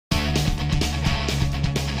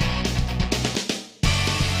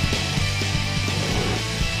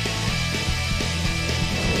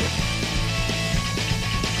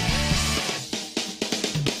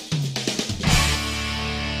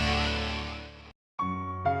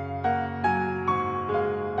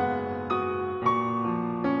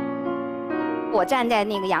我站在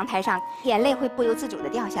那个阳台上，眼泪会不由自主地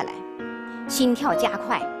掉下来，心跳加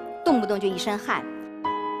快，动不动就一身汗，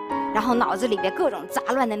然后脑子里边各种杂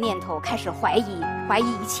乱的念头，开始怀疑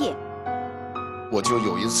一切。我就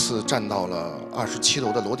有一次站到了27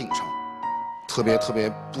楼的楼顶上，特别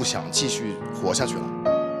不想继续活下去了。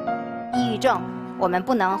抑郁症，我们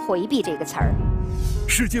不能回避这个词儿。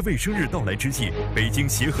世界卫生日到来之际，北京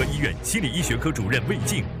协和医院心理医学科主任魏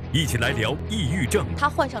镜一起来聊抑郁症。他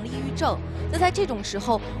患上了抑郁症，那在这种时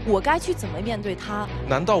候，我该去怎么面对他？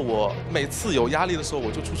难道我每次有压力的时候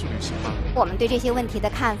我就出去旅行吗？我们对这些问题的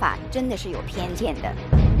看法真的是有偏见的。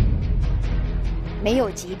没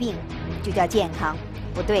有疾病就叫健康，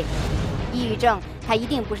不对。抑郁症它一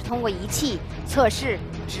定不是通过仪器测试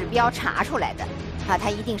指标查出来的，它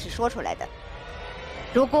一定是说出来的。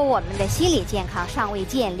如果我们的心理健康尚未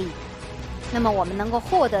建立，那么我们能够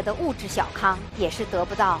获得的物质小康也是得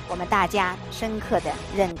不到我们大家深刻的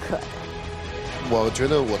认可的。我觉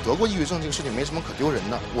得我得过抑郁症这个事情没什么可丢人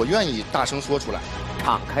的，我愿意大声说出来。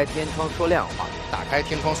敞开天窗说亮话，打开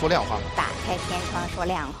天窗说亮话，打开天窗说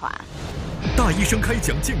亮话。大医生开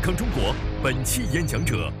讲健康中国，本期演讲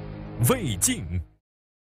者魏镜。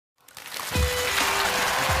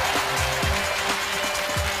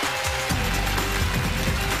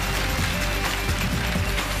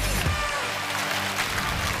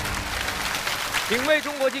品味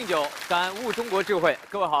中国敬酒，感悟中国智慧。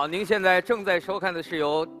各位好，您现在正在收看的是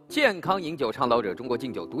由健康饮酒倡导者中国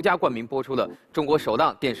敬酒独家冠名播出的中国首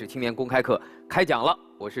档电视青年公开课开讲了。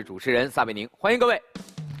我是主持人撒贝宁，欢迎各位。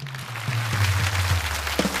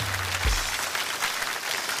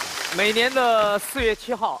每年的4月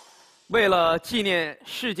7号，为了纪念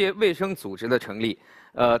世界卫生组织的成立，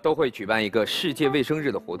都会举办一个世界卫生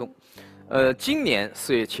日的活动。今年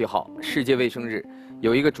4月7号，世界卫生日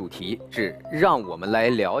有一个主题是让我们来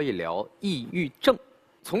聊一聊抑郁症。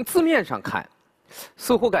从字面上看，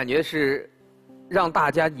似乎感觉是让大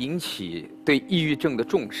家引起对抑郁症的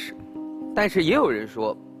重视，但是也有人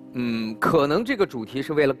说，可能这个主题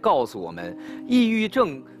是为了告诉我们，抑郁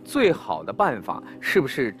症最好的办法是不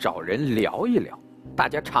是找人聊一聊，大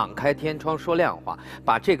家敞开天窗说亮话，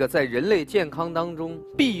把这个在人类健康当中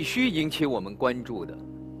必须引起我们关注的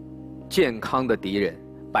健康的敌人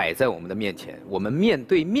摆在我们的面前，我们面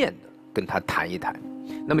对面的跟他谈一谈。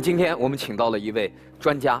那么今天我们请到了一位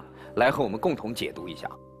专家来和我们共同解读一下，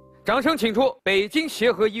掌声请出北京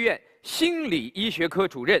协和医院心理医学科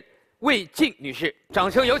主任魏镜女士，掌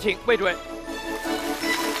声有请魏主任。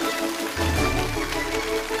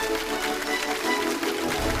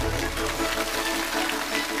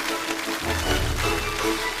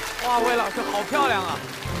哇，魏老师好漂亮啊！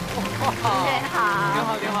哇，真好，您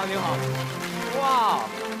好，您好，您好。哇！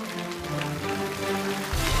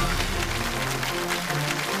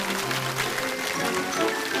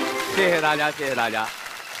谢谢大家，谢谢大家，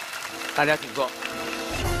大家请坐。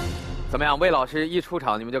怎么样，魏老师一出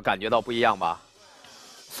场，你们就感觉到不一样吧？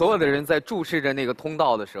所有的人在注视着那个通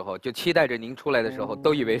道的时候，就期待着您出来的时候，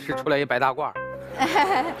都以为是出来一白大褂。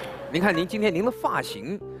您看您今天您的发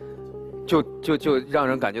型，就让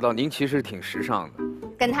人感觉到您其实挺时尚的。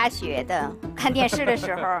跟他学的，看电视的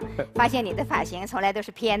时候发现你的发型从来都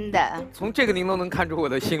是偏的。从这个您都能看出我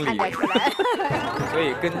的心理。看得出来。所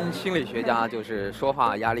以跟心理学家就是说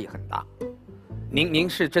话压力很大。您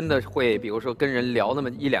是真的会，比如说跟人聊那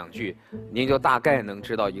么1、2句，您就大概能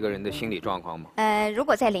知道一个人的心理状况吗？如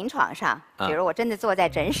果在临床上，比如我真的坐在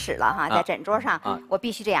诊室了哈，在诊桌上，我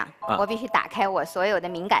必须这样，我必须打开我所有的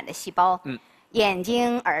敏感的细胞。眼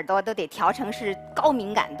睛、耳朵都得调成是高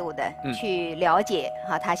敏感度的，去了解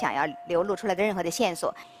他想要流露出来的任何的线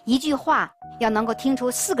索。一句话要能够听出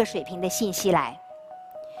4个水平的信息来。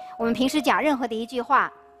我们平时讲任何的一句话，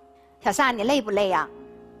小撒你累不累啊？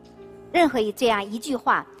任何这样一句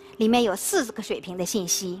话里面有4个水平的信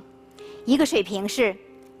息，一个水平是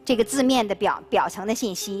这个字面的表层的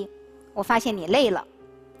信息，我发现你累了；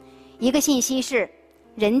一个信息是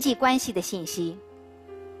人际关系的信息。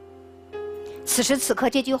此时此刻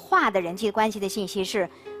这句话的人际关系的信息是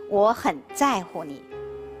我很在乎你。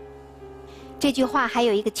这句话还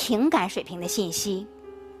有一个情感水平的信息，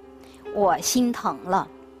我心疼了。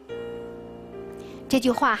这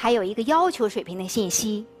句话还有一个要求水平的信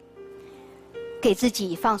息，给自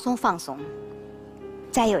己放松放松。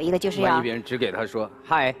再有一个就是要，万一别人只给他说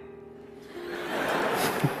嗨，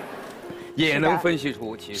也能分析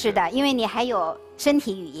出其实是的，因为你还有身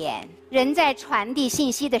体语言。人在传递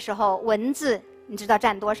信息的时候，文字你知道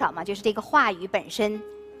占多少吗？就是这个话语本身，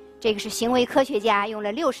这个是行为科学家用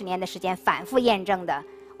了60年的时间反复验证的。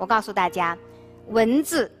我告诉大家，文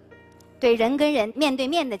字对人跟人面对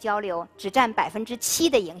面的交流只占7%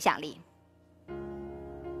的影响力。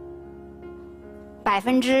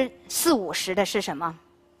40-50%的是什么？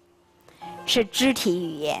是肢体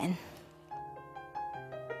语言。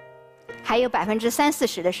还有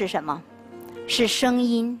30-40%的是什么？是声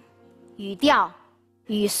音、语调、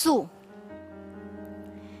语速。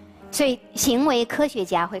所以，行为科学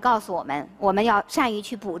家会告诉我们，我们要善于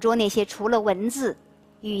去捕捉那些除了文字、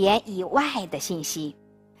语言以外的信息。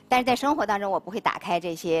但是在生活当中，我不会打开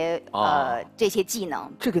这些这些技能。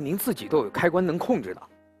这个您自己都有开关能控制的。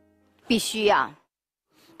必须呀。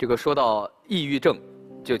这个说到抑郁症，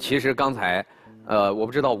就其实刚才，我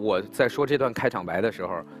不知道我在说这段开场白的时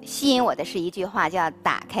候，吸引我的是一句话，叫“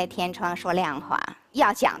打开天窗说亮话”。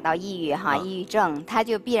要讲到抑郁哈，抑郁症，它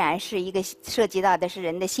就必然是一个涉及到的是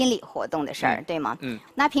人的心理活动的事儿，对吗？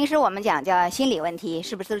那平时我们讲叫心理问题，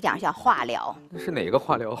是不是都讲叫化疗？是哪个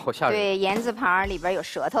化疗？好吓人。对，言字旁里边有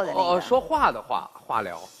舌头的那个。说话的话，化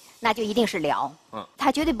疗。那就一定是疗。他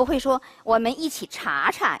绝对不会说我们一起查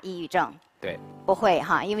查抑郁症。对。不会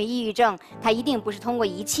哈，因为抑郁症它一定不是通过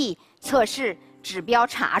仪器测试指标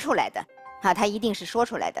查出来的，啊，它一定是说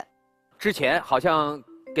出来的。之前好像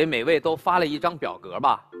给每位都发了一张表格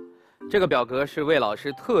吧，这个表格是魏老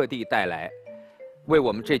师特地带来，为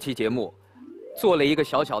我们这期节目做了一个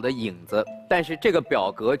小小的引子。但是这个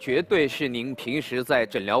表格绝对是您平时在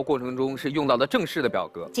诊疗过程中是用到的正式的表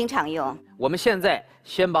格，经常用。我们现在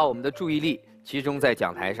先把我们的注意力集中在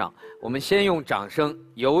讲台上，我们先用掌声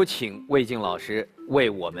有请魏镜老师为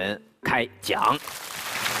我们开讲。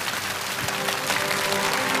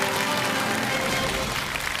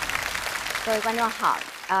各位观众好，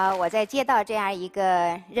我在接到这样一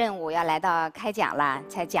个任务要来到开讲了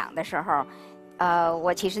才讲的时候，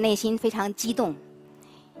我其实内心非常激动，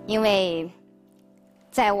因为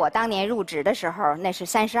在我当年入职的时候，那是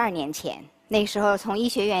32年前，那时候从医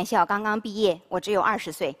学院校刚刚毕业，我只有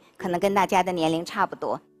20岁，可能跟大家的年龄差不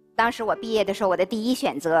多。当时我毕业的时候，我的第一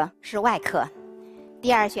选择是外科，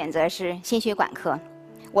第二选择是心血管科，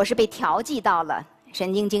我是被调剂到了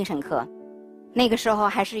神经精神科。那个时候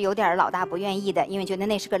还是有点老大不愿意的，因为觉得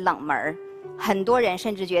那是个冷门，很多人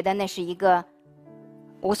甚至觉得那是一个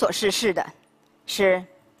无所事事的，是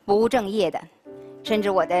不务正业的，甚至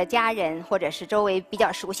我的家人或者是周围比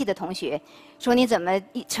较熟悉的同学说：“你怎么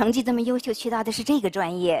成绩这么优秀，去到的是这个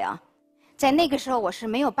专业啊？”在那个时候，我是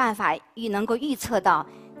没有办法能够预测到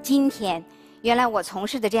今天原来我从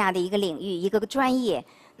事的这样的一个领域、一个专业，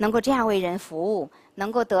能够这样为人服务，能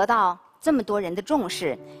够得到这么多人的重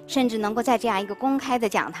视，甚至能够在这样一个公开的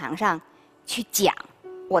讲堂上去讲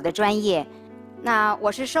我的专业。那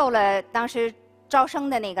我是受了当时招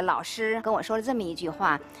生的那个老师跟我说了这么一句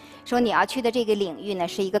话，说你要去的这个领域呢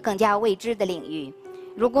是一个更加未知的领域，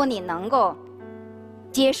如果你能够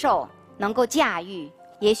接受，能够驾驭，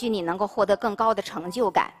也许你能够获得更高的成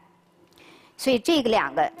就感。所以这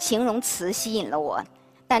两个形容词吸引了我，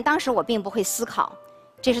但当时我并不会思考。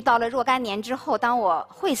这是到了若干年之后，当我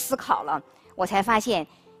会思考了，我才发现，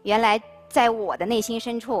原来在我的内心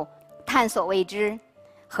深处，探索未知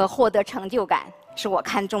和获得成就感是我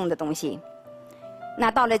看重的东西。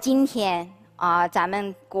那到了今天咱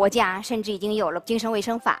们国家甚至已经有了精神卫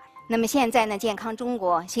生法，那么现在呢，健康中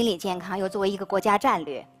国心理健康又作为一个国家战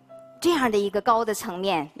略，这样的一个高的层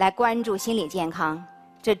面来关注心理健康，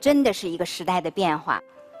这真的是一个时代的变化，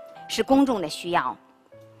是公众的需要。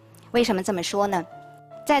为什么这么说呢？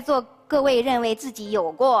在座各位认为自己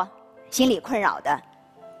有过心理困扰的，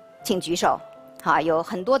请举手。好，有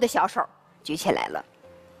很多的小手举起来了。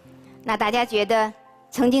那大家觉得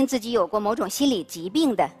曾经自己有过某种心理疾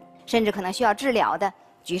病的，甚至可能需要治疗的，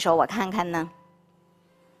举手我看看呢。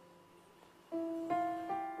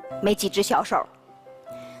没几只小手。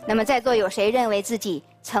那么在座有谁认为自己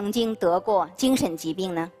曾经得过精神疾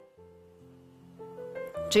病呢？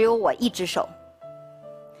只有我一只手。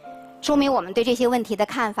说明我们对这些问题的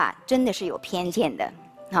看法真的是有偏见的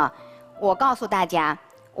啊！我告诉大家，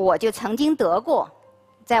我就曾经得过，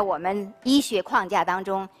在我们医学框架当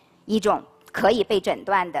中一种可以被诊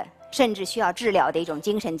断的，甚至需要治疗的一种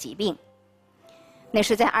精神疾病。那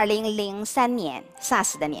是在2003年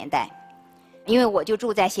SARS 的年代，因为我就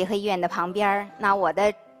住在协和医院的旁边，那我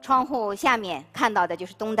的窗户下面看到的就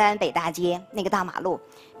是东单北大街那个大马路，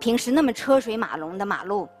平时那么车水马龙的马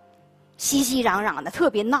路。熙熙攘攘的，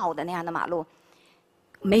特别闹的那样的马路，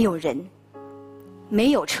没有人，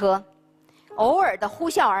没有车，偶尔的呼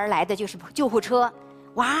啸而来的就是救护车，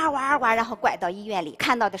哇哇哇，然后拐到医院里，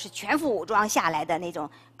看到的是全副武装下来的那种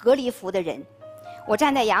隔离服的人。我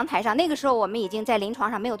站在阳台上，那个时候我们已经在临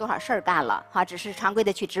床上没有多少事儿干了，只是常规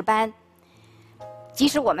的去值班。即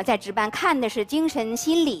使我们在值班，看的是精神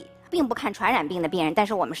心理，并不看传染病的病人，但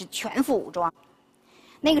是我们是全副武装。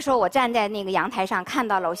那个时候我站在那个阳台上，看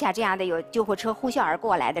到楼下这样的有救护车呼啸而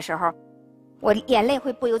过来的时候，我眼泪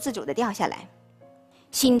会不由自主地掉下来，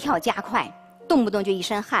心跳加快，动不动就一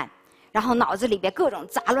身汗，然后脑子里边各种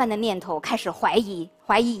杂乱的念头，开始怀疑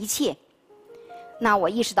一切。那我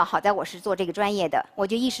意识到，好在我是做这个专业的，我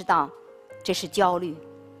就意识到这是焦虑。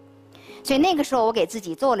所以那个时候我给自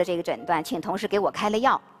己做了这个诊断，请同事给我开了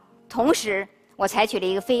药，同时我采取了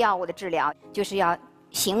一个非药物的治疗，就是要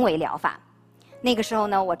行为疗法。那个时候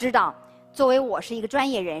呢，我知道作为我是一个专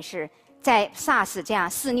业人士，在 SARS 这样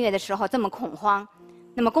肆虐的时候这么恐慌，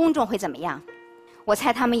那么公众会怎么样？我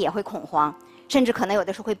猜他们也会恐慌，甚至可能有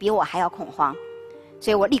的时候会比我还要恐慌。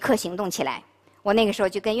所以我立刻行动起来。我那个时候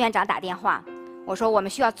就跟院长打电话，我说我们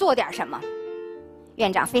需要做点什么。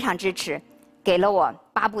院长非常支持，给了我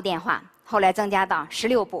8部电话，后来增加到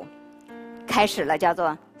16部，开始了叫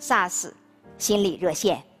做 SARS 心理热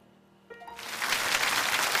线。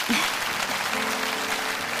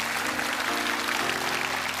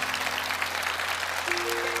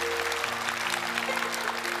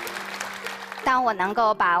当我能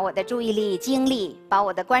够把我的注意力、精力，把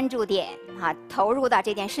我的关注点投入到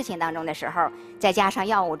这件事情当中的时候，再加上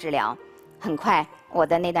药物治疗，很快我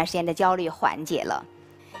的那段时间的焦虑缓解了。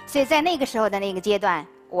所以在那个时候的那个阶段，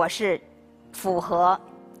我是符合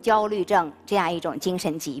焦虑症这样一种精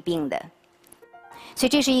神疾病的。所以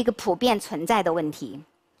这是一个普遍存在的问题。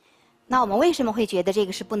那我们为什么会觉得这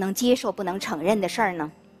个是不能接受、不能承认的事儿呢？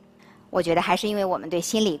我觉得还是因为我们对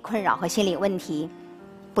心理困扰和心理问题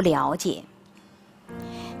不了解。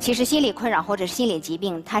其实心理困扰或者是心理疾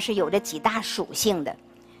病，它是有着几大属性的。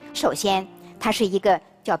首先，它是一个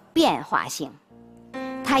叫变化性，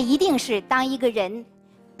它一定是当一个人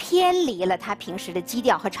偏离了他平时的基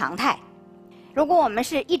调和常态。如果我们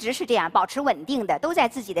是一直是这样保持稳定的，都在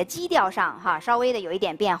自己的基调上稍微的有一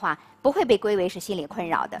点变化，不会被归为是心理困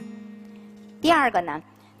扰的。第二个呢，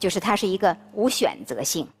就是它是一个无选择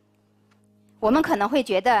性。我们可能会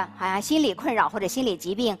觉得好像心理困扰或者心理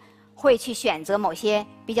疾病会去选择某些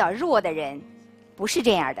比较弱的人，不是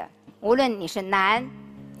这样的。无论你是男、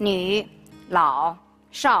女、老、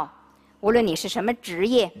少，无论你是什么职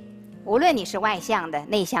业，无论你是外向的、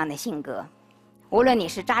内向的性格，无论你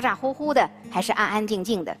是咋咋呼呼的还是安安静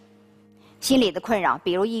静的，心理的困扰，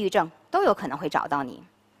比如抑郁症，都有可能会找到你。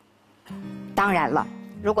当然了，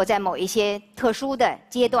如果在某一些特殊的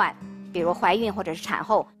阶段，比如怀孕或者是产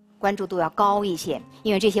后，关注度要高一些，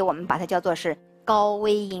因为这些我们把它叫做是高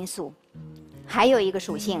危因素。还有一个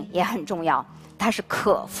属性也很重要，它是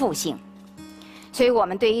可复性。所以我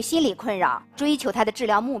们对于心理困扰追求它的治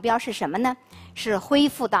疗目标是什么呢？是恢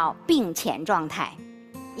复到病前状态，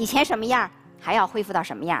以前什么样还要恢复到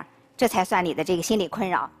什么样，这才算你的这个心理困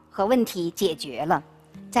扰和问题解决了。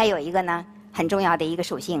再有一个呢，很重要的一个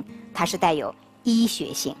属性，它是带有医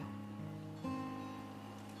学性。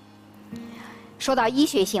说到医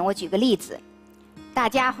学性，我举个例子，大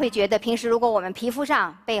家会觉得平时如果我们皮肤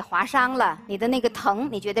上被划伤了，你的那个疼，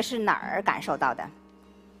你觉得是哪儿感受到的？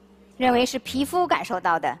认为是皮肤感受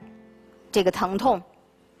到的这个疼痛，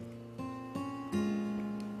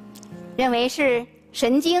认为是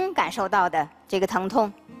神经感受到的这个疼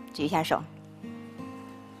痛，举一下手。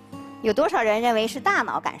有多少人认为是大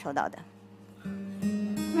脑感受到的？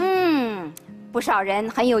不少人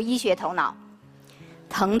很有医学头脑。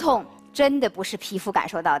疼痛真的不是皮肤感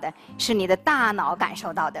受到的，是你的大脑感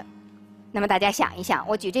受到的。那么大家想一想，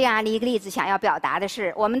我举这样的一个例子，想要表达的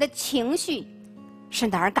是我们的情绪是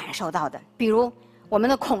哪儿感受到的？比如我们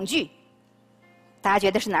的恐惧，大家觉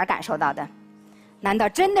得是哪儿感受到的？难道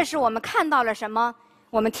真的是我们看到了什么，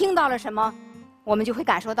我们听到了什么，我们就会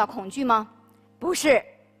感受到恐惧吗？不是，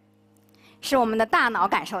是我们的大脑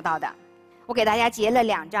感受到的。我给大家截了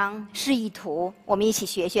2张示意图，我们一起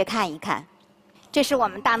学学看一看。这是我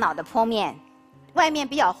们大脑的剖面，外面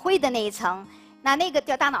比较灰的那一层，那个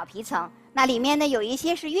叫大脑皮层，那里面呢有一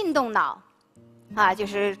些是运动脑，就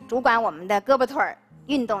是主管我们的胳膊腿儿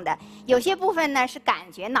运动的。有些部分呢是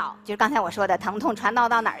感觉脑，就是刚才我说的疼痛传导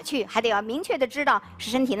到哪儿去，还得要明确的知道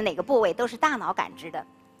是身体的哪个部位，都是大脑感知的。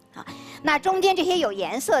那中间这些有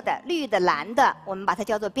颜色的，绿的、蓝的，我们把它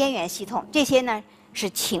叫做边缘系统，这些呢是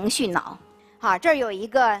情绪脑。这儿有一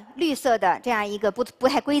个绿色的这样一个不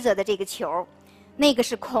太规则的这个球，那个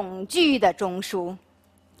是恐惧的中枢，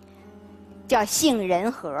叫杏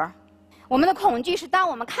仁核。我们的恐惧是当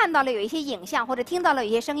我们看到了有一些影像或者听到了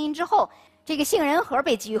有一些声音之后，这个杏仁核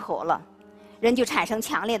被激活了，人就产生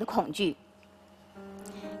强烈的恐惧。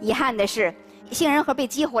遗憾的是，杏仁核被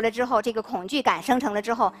激活了之后，这个恐惧感生成了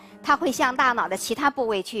之后，它会向大脑的其他部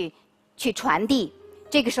位去传递，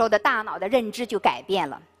这个时候的大脑的认知就改变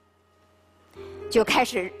了，就开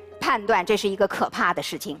始判断这是一个可怕的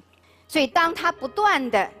事情。所以当它不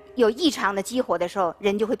断的有异常的激活的时候，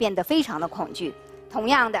人就会变得非常的恐惧。同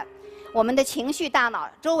样的，我们的情绪大脑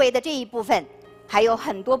周围的这一部分，还有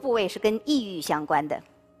很多部位是跟抑郁相关的，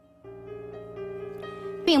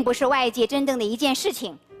并不是外界真正的一件事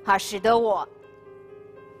情使得我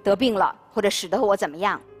得病了，或者使得我怎么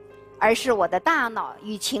样，而是我的大脑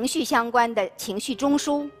与情绪相关的情绪中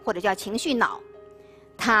枢，或者叫情绪脑，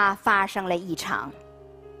它发生了异常，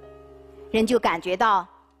人就感觉到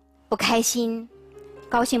不开心，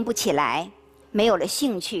高兴不起来，没有了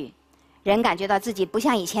兴趣，人感觉到自己不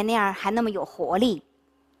像以前那样还那么有活力，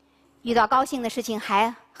遇到高兴的事情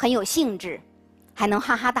还很有兴致，还能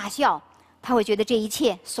哈哈大笑，他会觉得这一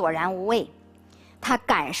切索然无味，他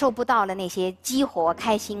感受不到了那些激活、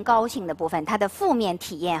开心、高兴的部分，他的负面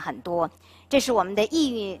体验很多。这是我们的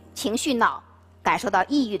抑郁情绪脑感受到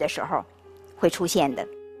抑郁的时候会出现的。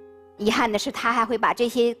遗憾的是，他还会把这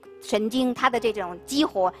些神经，它的这种激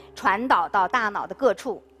活传导到大脑的各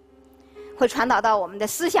处，会传导到我们的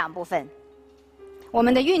思想部分、我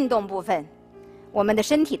们的运动部分、我们的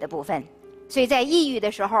身体的部分。所以在抑郁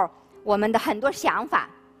的时候，我们的很多想法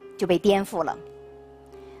就被颠覆了。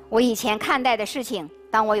我以前看待的事情，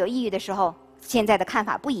当我有抑郁的时候，现在的看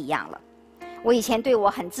法不一样了。我以前对我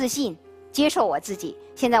很自信，接受我自己，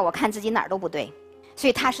现在我看自己哪儿都不对。所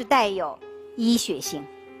以它是带有医学性。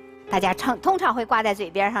大家通常会挂在嘴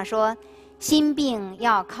边上说，心病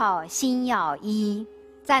要靠心药医。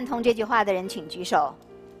赞同这句话的人请举手。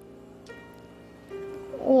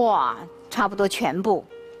哇，差不多全部。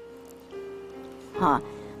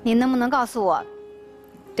你能不能告诉我，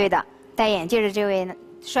对的，戴眼镜的这位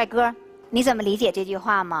帅哥，你怎么理解这句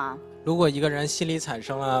话吗？如果一个人心里产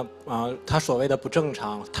生了他所谓的不正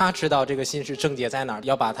常，他知道这个心是症结在哪儿，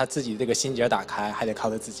要把他自己这个心结打开，还得靠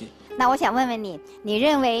他自己。那我想问问你，你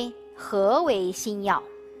认为何为心药？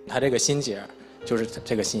他这个心结就是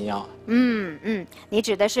这个心药。你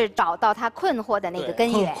指的是找到他困惑的那个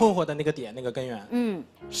根源。困惑的那个点，那个根源。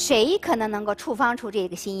谁可能能够触发出这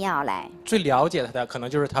个心药来？最了解他的可能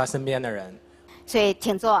就是他身边的人。所以，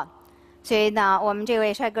请坐。所以呢，我们这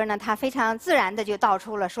位帅哥呢，他非常自然的就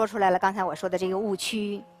说出来了刚才我说的这个误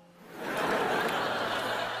区。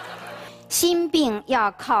心病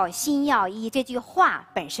要靠心药医这句话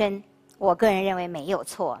本身，我个人认为没有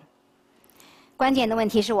错。关键的问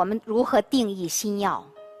题是我们如何定义心药。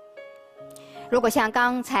如果像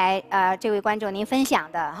刚才这位观众您分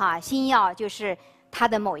享的心药就是它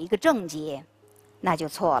的某一个症结，那就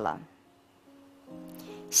错了。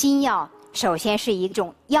心药首先是一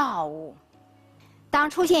种药物。当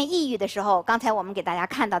出现抑郁的时候，刚才我们给大家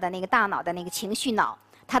看到的那个大脑的那个情绪脑，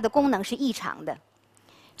它的功能是异常的。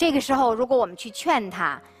这个时候，如果我们去劝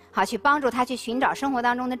他，去帮助他去寻找生活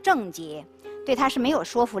当中的症结，对他是没有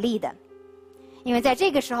说服力的。因为在这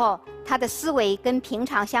个时候，他的思维跟平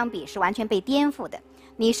常相比是完全被颠覆的。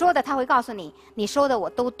你说的他会告诉你，你说的我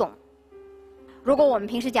都懂。如果我们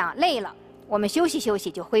平时讲累了，我们休息休息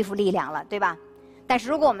就恢复力量了，对吧？但是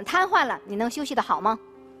如果我们瘫痪了，你能休息得好吗？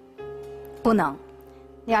不能。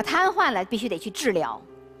你要瘫痪了，必须得去治疗，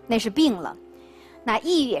那是病了。那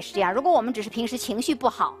抑郁也是这样，如果我们只是平时情绪不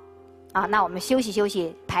好，那我们休息休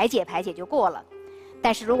息，排解排解就过了。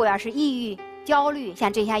但是如果要是抑郁、焦虑，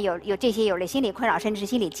像这些有这些有了心理困扰，甚至是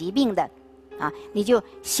心理疾病的，你就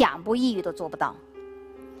想不抑郁都做不到。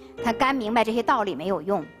他干明白这些道理没有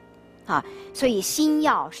用，所以心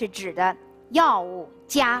药是指的药物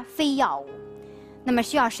加非药物。那么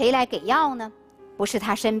需要谁来给药呢？不是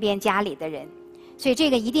他身边家里的人，所以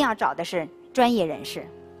这个一定要找的是专业人士。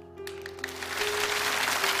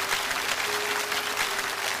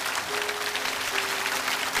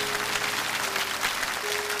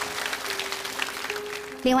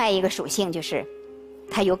另外一个属性就是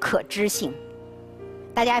它有可知性。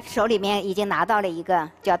大家手里面已经拿到了一个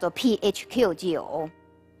叫做 PHQ-9，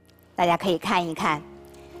 大家可以看一看，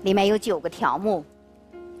里面有9个条目。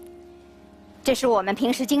这是我们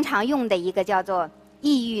平时经常用的一个叫做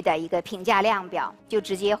抑郁的一个评价量表，就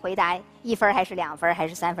直接回答1分还是2分还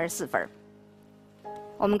是3分4分。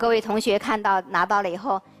我们各位同学看到拿到了以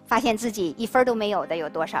后，发现自己1分都没有的有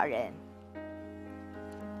多少人？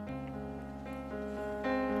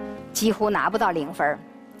几乎拿不到0分。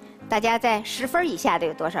大家在10分以下的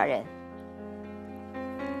有多少人？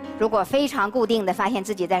如果非常固定的发现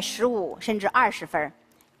自己在15甚至20分，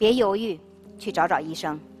别犹豫，去找医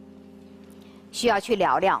生，需要去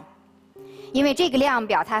聊聊。因为这个量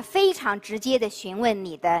表它非常直接的询问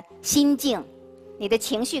你的心境、你的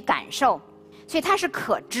情绪感受，所以它是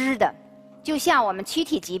可知的。就像我们躯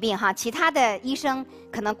体疾病其他的医生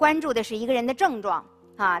可能关注的是一个人的症状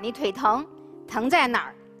你腿疼，疼在哪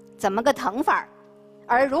儿，怎么个疼法儿。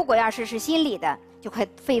而如果要是心理的，就会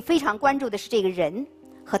非常关注的是这个人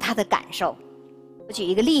和他的感受。举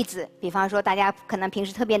一个例子，比方说大家可能平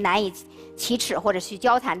时特别难以启齿或者去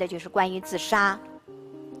交谈的，就是关于自杀，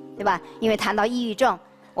对吧？因为谈到抑郁症，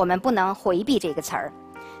我们不能回避这个词儿。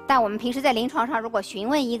但我们平时在临床上，如果询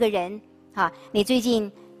问一个人，你最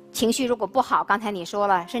近情绪如果不好，刚才你说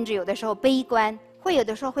了，甚至有的时候悲观，会有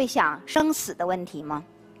的时候会想生死的问题吗？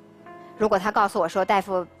如果他告诉我说，大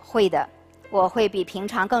夫会的，我会比平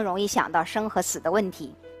常更容易想到生和死的问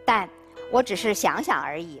题，但我只是想想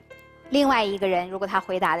而已。另外一个人，如果他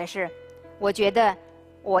回答的是，我觉得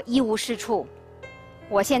我一无是处，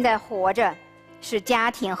我现在活着是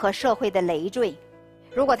家庭和社会的累赘。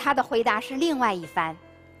如果他的回答是另外一番，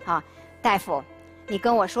大夫，你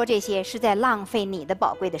跟我说这些是在浪费你的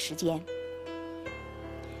宝贵的时间。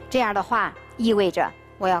这样的话，意味着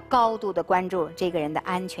我要高度的关注这个人的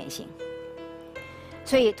安全性。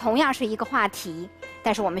所以同样是一个话题，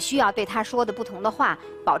但是我们需要对他说的不同的话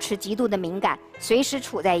保持极度的敏感，随时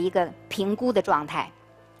处在一个评估的状态。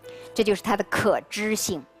这就是他的可知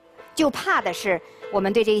性。就怕的是我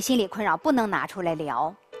们对这个心理困扰不能拿出来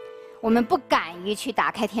聊，我们不敢于去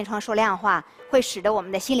打开天窗说亮话，会使得我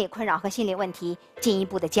们的心理困扰和心理问题进一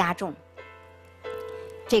步的加重。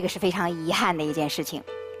这个是非常遗憾的一件事情。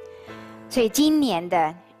所以今年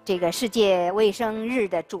的这个世界卫生日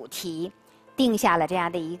的主题定下了这样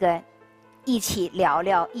的一个一起聊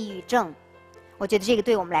聊抑郁症。我觉得这个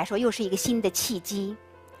对我们来说又是一个新的契机，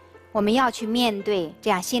我们要去面对这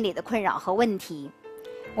样心理的困扰和问题，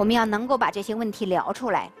我们要能够把这些问题聊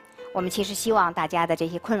出来。我们其实希望大家的这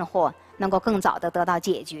些困惑能够更早的得到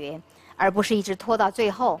解决，而不是一直拖到最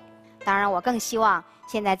后。当然我更希望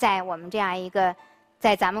现在在我们这样一个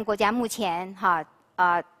在咱们国家目前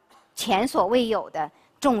前所未有的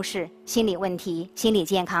重视心理问题、心理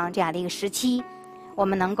健康这样的一个时期，我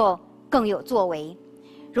们能够更有作为。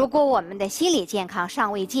如果我们的心理健康尚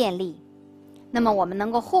未建立，那么我们能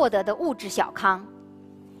够获得的物质小康，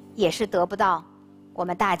也是得不到我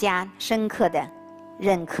们大家深刻的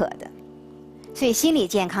认可的。所以心理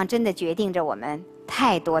健康真的决定着我们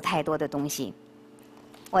太多太多的东西。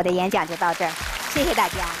我的演讲就到这儿，谢谢大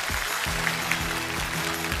家。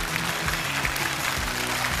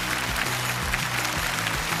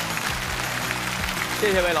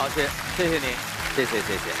谢谢魏老师，谢谢您，谢谢。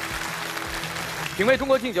品味中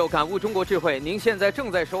国敬酒，感悟中国智慧。您现在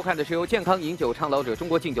正在收看的是由健康饮酒倡导者中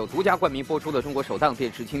国敬酒独家冠名播出的中国首档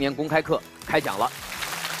电视青年公开课，开讲了。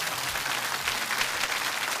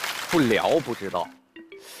不聊不知道，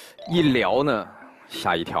一聊呢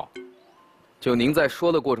吓一跳。就您在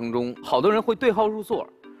说的过程中，好多人会对号入座，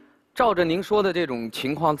照着您说的这种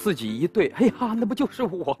情况自己一对，哎呀，那不就是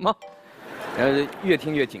我吗？越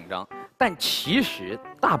听越紧张。但其实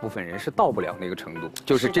大部分人是到不了那个程度，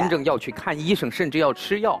就是真正要去看医生，甚至要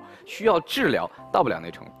吃药，需要治疗，到不了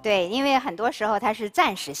那程度。对，因为很多时候它是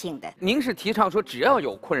暂时性的。您是提倡说只要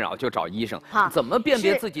有困扰就找医生，怎么辨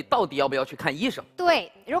别自己到底要不要去看医生？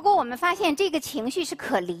对，如果我们发现这个情绪是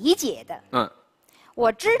可理解的，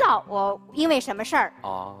我知道我因为什么事儿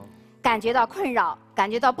感觉到困扰，感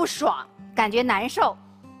觉到不爽，感觉难受，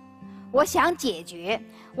我想解决，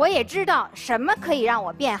我也知道什么可以让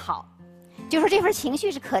我变好。就说这份情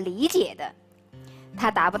绪是可理解的，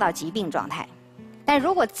它达不到疾病状态。但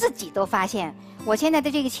如果自己都发现我现在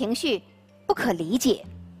的这个情绪不可理解，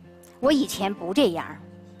我以前不这样，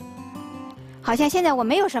好像现在我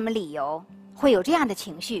没有什么理由会有这样的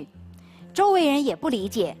情绪，周围人也不理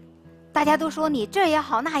解，大家都说你这也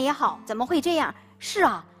好那也好，怎么会这样？是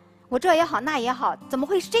啊，我这也好那也好，怎么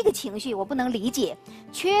会是这个情绪？我不能理解，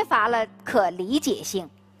缺乏了可理解性，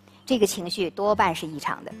这个情绪多半是异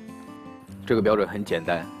常的。这个标准很简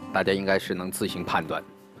单，大家应该是能自行判断。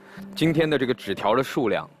今天的这个纸条的数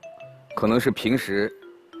量，可能是平时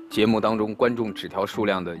节目当中观众纸条数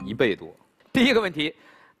量的1倍多。第一个问题，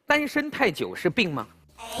单身太久是病吗？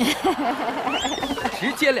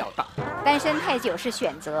直截了当。单身太久是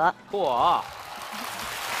选择。嚯！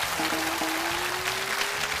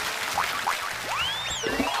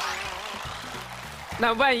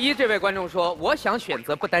那万一这位观众说，我想选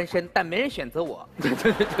择不单身，但没人选择我，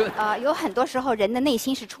有很多时候人的内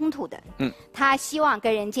心是冲突的。他希望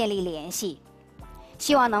跟人建立联系，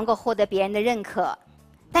希望能够获得别人的认可，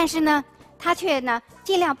但是呢，他却呢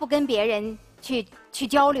尽量不跟别人去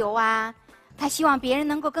交流啊。他希望别人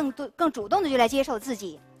能够更主动的就来接受自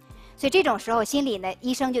己，所以这种时候，心理呢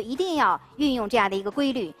医生就一定要运用这样的一个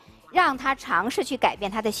规律，让他尝试去改变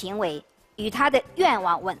他的行为，与他的愿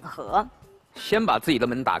望吻合。先把自己的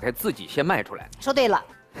门打开，自己先迈出来。说对了。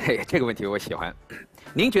嘿，这个问题我喜欢。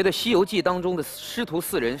您觉得《西游记》当中的师徒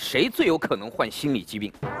4人，谁最有可能患心理疾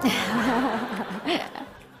病？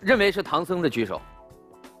认为是唐僧的举手。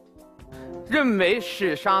认为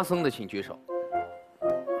是沙僧的请举手。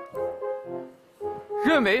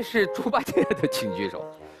认为是猪八戒的请举手，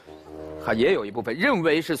也有一部分认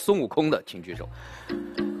为是孙悟空的请举手。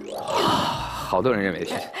好多人认为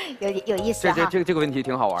是。有意思哈。这个问题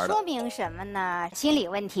挺好玩的。说明什么呢？心理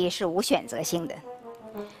问题是无选择性的，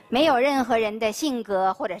没有任何人的性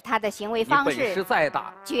格或者是他的行为方式，本事再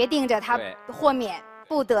大，决定着他豁免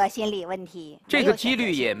不得心理问题。这个几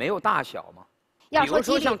率也没有大小嘛。比如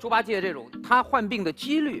说像猪八戒这种，他患病的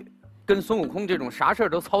几率，跟孙悟空这种啥事儿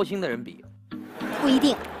都操心的人比，不一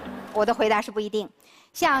定。我的回答是不一定。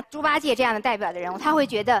像猪八戒这样的代表的人物，他会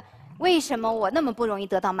觉得为什么我那么不容易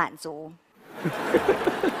得到满足，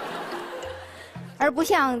而不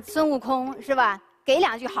像孙悟空是吧？给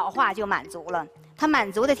2句好话就满足了，他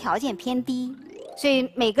满足的条件偏低，所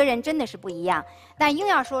以每个人真的是不一样。但硬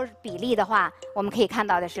要说比例的话，我们可以看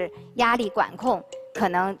到的是压力管控，可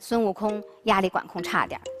能孙悟空压力管控差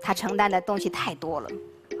点，他承担的东西太多了。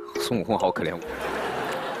孙悟空好可怜我。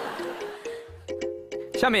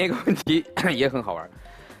下面一个问题也很好玩，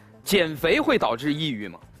减肥会导致抑郁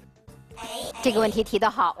吗？这个问题提得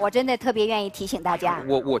好，我真的特别愿意提醒大家。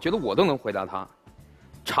我觉得我都能回答他。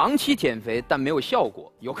长期减肥但没有效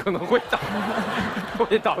果，有可能会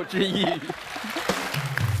导致抑郁。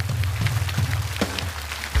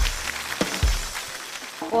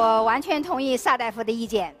我完全同意萨大夫的意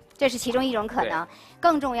见，这是其中一种可能。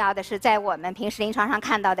更重要的是，在我们平时临床上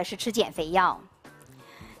看到的是吃减肥药。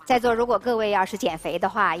在座如果各位要是减肥的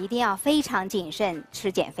话，一定要非常谨慎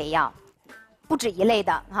吃减肥药，不止一类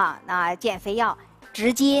的哈。那减肥药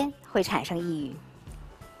直接会产生抑郁，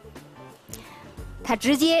它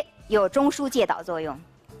直接有中枢介导作用，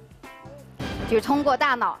就是通过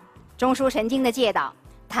大脑中枢神经的介导，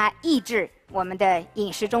它抑制我们的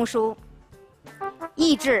饮食中枢，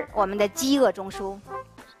抑制我们的饥饿中枢，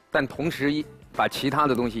但同时把其他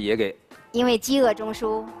的东西也给。因为饥饿中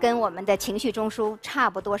枢跟我们的情绪中枢差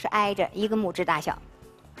不多是挨着一个拇指大小，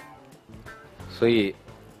所以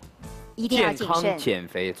一定要谨慎。健康减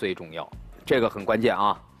肥最重要，这个很关键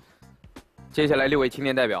啊。接下来6位青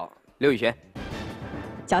年代表，刘宇璇。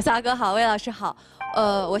小夏哥好，魏老师好。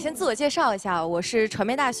我先自我介绍一下，我是传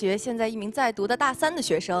媒大学现在一名在读的大3的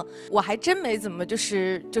学生。我还真没怎么就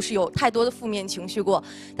是有太多的负面情绪过，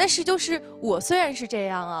但是就是我虽然是这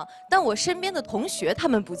样啊，但我身边的同学他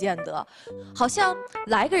们不见得，好像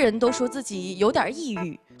来个人都说自己有点抑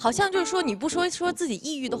郁，好像就是说你不说自己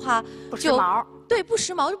抑郁的话，不时髦。对，不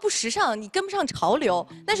时髦就不时尚，你跟不上潮流。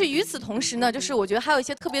但是与此同时呢，就是我觉得还有一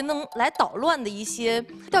些特别能来捣乱的一些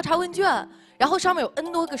调查问卷。然后上面有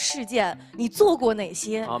N 多个事件，你做过哪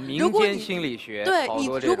些？啊，民间心理学。对你，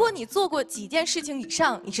如果你做过几件事情以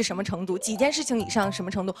上，你是什么程度？几件事情以上什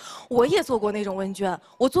么程度？我也做过那种问卷，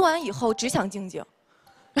我做完以后只想静静。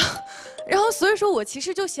然后所以说我其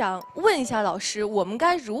实就想问一下老师，我们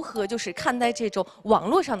该如何就是看待这种网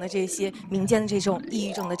络上的这些民间的这种抑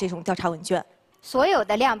郁症的这种调查问卷？所有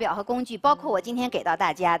的量表和工具，包括我今天给到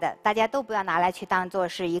大家的，大家都不要拿来去当做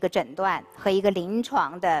是一个诊断和一个临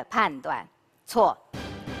床的判断。错，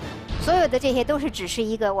所有的这些都是只是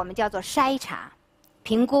一个我们叫做筛查、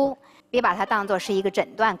评估，别把它当作是一个诊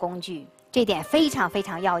断工具，这点非常非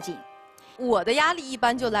常要紧。我的压力一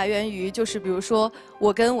般就来源于，就是比如说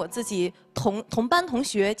我跟我自己同班同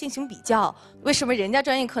学进行比较，为什么人家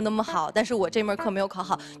专业课那么好，但是我这门课没有考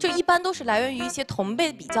好，就一般都是来源于一些同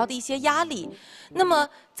辈比较的一些压力。那么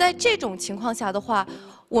在这种情况下的话，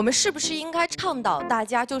我们是不是应该倡导大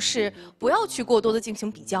家就是不要去过多的进行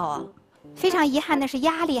比较啊？非常遗憾的是，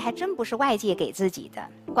压力还真不是外界给自己的。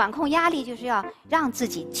管控压力就是要让自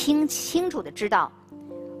己清楚的知道，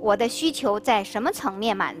我的需求在什么层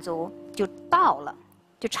面满足就到了，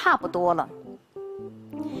就差不多了。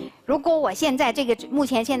如果我现在目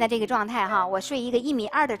前现在这个状态哈，我睡一个1.2米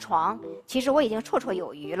的床，其实我已经绰绰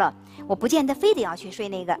有余了。我不见得非得要去睡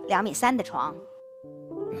那个2.3米的床。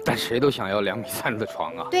但谁都想要2.3米的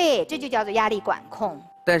床啊。对，这就叫做压力管控。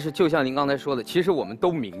但是就像您刚才说的，其实我们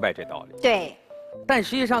都明白这道理。对。但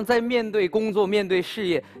实际上，在面对工作、面对事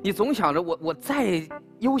业，你总想着我再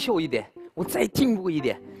优秀一点，我再进步一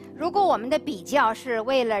点。如果我们的比较是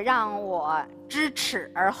为了让我知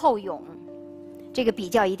耻而后勇，这个比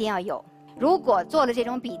较一定要有。如果做了这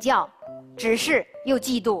种比较，只是又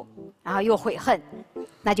嫉妒，然后又悔恨，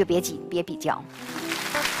那就别比较。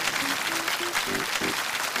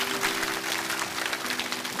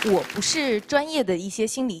我不是专业的一些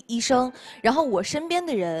心理医生，然后我身边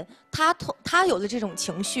的人，他有了这种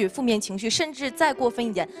情绪、负面情绪，甚至再过分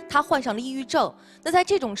一点，他患上了抑郁症。那在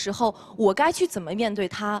这种时候，我该去怎么面对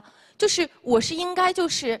他？就是我是应该就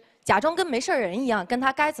是假装跟没事人一样，跟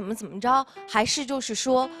他该怎么着，还是就是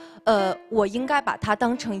说，我应该把他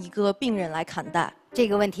当成一个病人来看待？这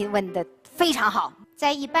个问题问得非常好。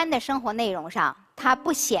在一般的生活内容上，他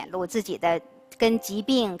不显露自己的跟疾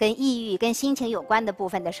病、跟抑郁、跟心情有关的部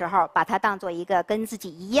分的时候，把他当做一个跟自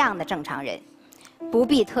己一样的正常人，不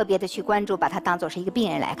必特别的去关注，把他当作是一个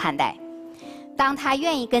病人来看待。当他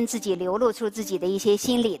愿意跟自己流露出自己的一些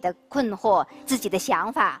心理的困惑、自己的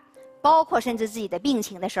想法，包括甚至自己的病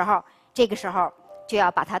情的时候，这个时候就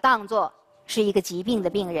要把他当作是一个疾病的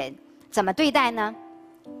病人。怎么对待呢？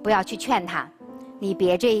不要去劝他，你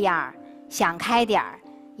别这样，想开点儿，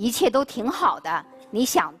一切都挺好的，你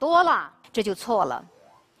想多了，这就错了。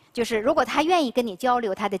就是如果他愿意跟你交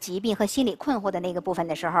流他的疾病和心理困惑的那个部分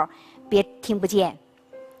的时候，别听不见。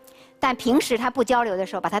但平时他不交流的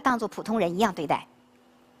时候，把他当作普通人一样对待。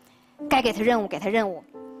该给他任务给他任务，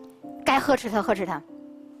该呵斥他呵斥他，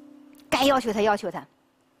该要求他要求他，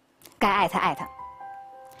该爱他爱他。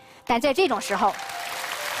但在这种时候，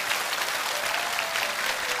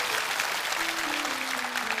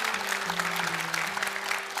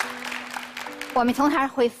我们通常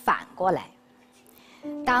会反过来。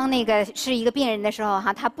当那个是一个病人的时候，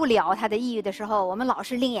哈，他不聊他的抑郁的时候，我们老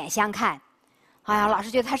是另眼相看。哎呀，老是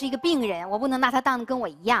觉得他是一个病人，我不能拿他当得跟我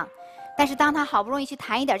一样。但是当他好不容易去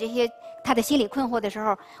谈一点这些他的心理困惑的时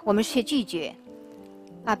候，我们却拒绝。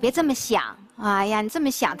啊，别这么想，哎呀，你这么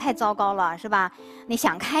想太糟糕了，是吧？你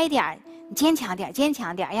想开点，你坚强点，坚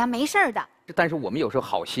强点，哎呀，没事的。但是我们有时候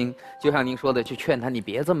好心，就像您说的，去劝他，你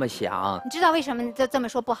别这么想。你知道为什么这么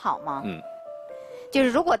说不好吗？就是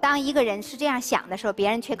如果当一个人是这样想的时候，别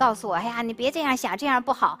人却告诉我，哎呀，你别这样想，这样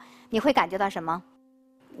不好，你会感觉到什么？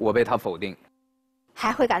我被他否定。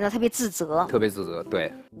还会感到特别自责，特别自责，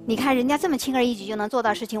对。你看人家这么轻而易举就能做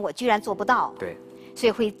到事情，我居然做不到，对。所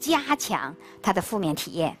以会加强他的负面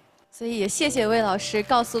体验。所以也谢谢魏老师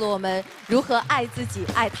告诉了我们如何爱自己、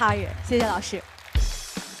爱他人。谢谢老师。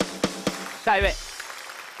下一位，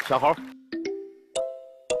小侯。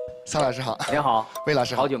萨老师好。您好，魏老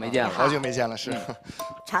师好。好久没见了。好久没见了，是。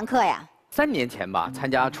常客呀。3年前吧，参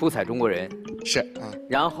加出彩中国人。是。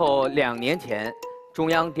然后2年前。中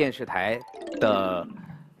央电视台的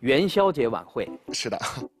元宵节晚会，是的，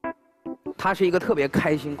他是一个特别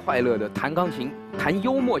开心快乐的弹钢琴、弹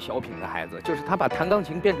幽默小品的孩子，就是他把弹钢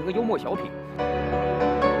琴变成个幽默小品。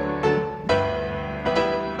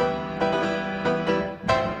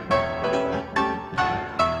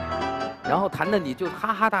然后弹的你就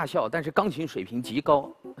哈哈大笑，但是钢琴水平极高，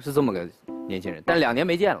是这么个年轻人。但2年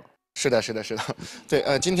没见了。是的，是的，是的，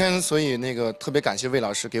对，今天所以那个特别感谢魏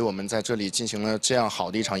老师给我们在这里进行了这样好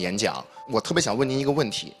的一场演讲。我特别想问您一个问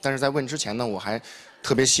题，但是在问之前呢，我还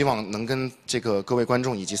特别希望能跟这个各位观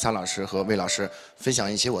众以及萨老师和魏老师分享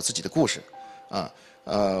一些我自己的故事。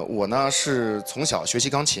我呢是从小学习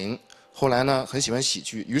钢琴，后来呢很喜欢喜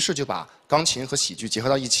剧，于是就把钢琴和喜剧结合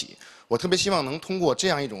到一起。我特别希望能通过这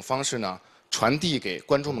样一种方式呢，传递给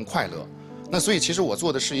观众们快乐。那所以其实我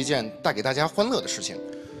做的是一件带给大家欢乐的事情。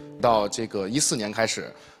到这个14年开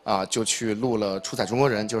始就去录了《出彩中国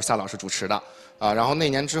人》，就是萨老师主持的然后那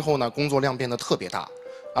年之后呢，工作量变得特别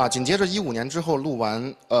大紧接着15年之后录完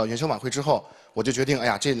元宵晚会之后，我就决定，哎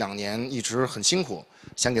呀，这2年一直很辛苦，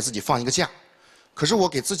想给自己放一个假。可是我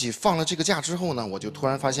给自己放了这个假之后呢，我就突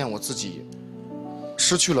然发现我自己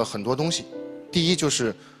失去了很多东西。第一就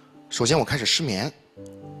是，首先我开始失眠，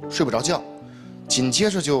睡不着觉，紧接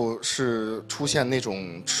着就是出现那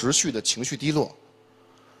种持续的情绪低落。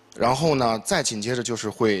然后呢，再紧接着就是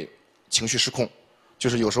会情绪失控，就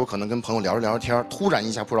是有时候可能跟朋友聊着聊着天，突然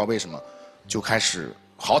一下不知道为什么就开始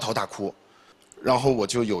嚎啕大哭，然后我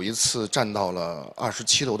就有一次站到了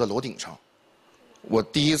27楼的楼顶上，我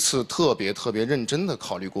第一次特别认真的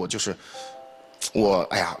考虑过，就是我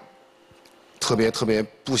哎呀，特别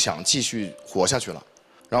不想继续活下去了，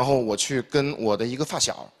然后我去跟我的一个发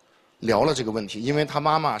小聊了这个问题，因为他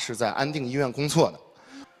妈妈是在安定医院工作的。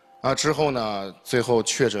之后呢，最后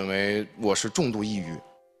确诊为我是重度抑郁，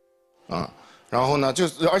然后呢，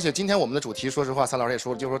而且今天我们的主题，说实话，萨老师也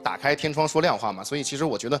说了，就是说打开天窗说亮话嘛。所以其实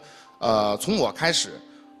我觉得，从我开始，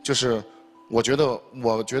就是我觉得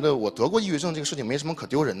我得过抑郁症这个事情没什么可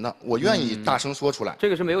丢人的，我愿意大声说出来。这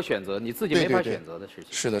个是没有选择，你自己没法选择的事情。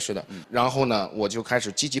是的，是的。然后呢，我就开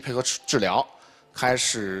始积极配合治疗，开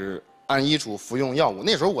始按医嘱服用药物。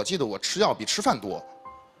那时候我记得我吃药比吃饭多。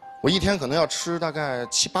我一天可能要吃大概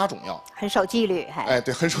7、8种药，很守纪律，还。哎，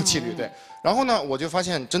对，很守纪律，对。然后呢，我就发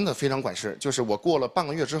现真的非常管事，就是我过了半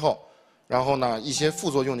个月之后，然后呢，一些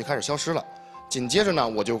副作用就开始消失了。紧接着呢，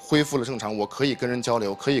我就恢复了正常，我可以跟人交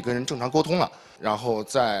流，可以跟人正常沟通了。然后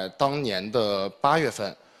在当年的8月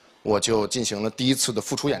份，我就进行了第一次的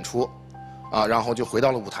复出演出，然后就回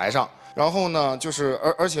到了舞台上。然后呢，就是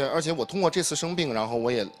而且我通过这次生病，然后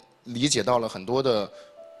我也理解到了很多的。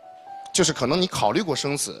就是可能你考虑过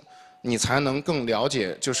生死，你才能更了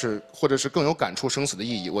解，或者是更有感触生死的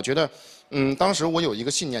意义。我觉得，当时我有一个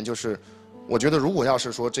信念，就是我觉得如果要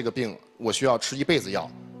是说这个病我需要吃一辈子药，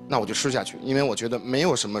那我就吃下去，因为我觉得没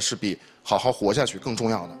有什么是比好好活下去更重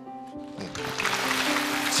要的。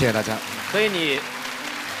谢谢大家。所以你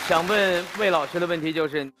想问魏老师的问题就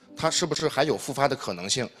是，他是不是还有复发的可能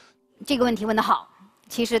性？这个问题问得好。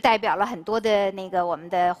其实代表了很多的我们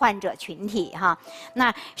的患者群体哈。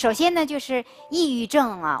那首先呢，就是抑郁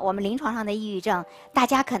症啊，我们临床上的抑郁症，大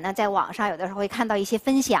家可能在网上有的时候会看到一些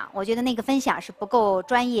分享，我觉得那个分享是不够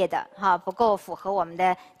专业的哈，不够符合我们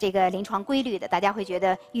的这个临床规律的。大家会觉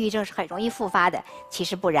得抑郁症是很容易复发的，其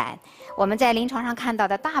实不然。我们在临床上看到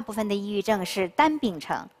的大部分的抑郁症是单病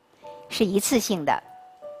程，是一次性的，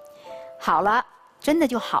好了，真的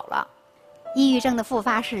就好了。抑郁症的复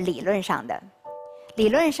发是理论上的。理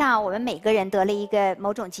论上，我们每个人得了一个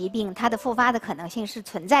某种疾病，它的复发的可能性是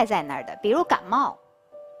存在在那儿的。比如感冒，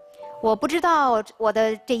我不知道我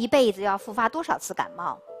的这一辈子要复发多少次感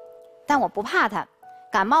冒，但我不怕它。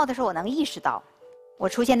感冒的时候，我能意识到，我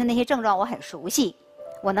出现的那些症状我很熟悉，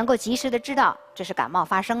我能够及时的知道这是感冒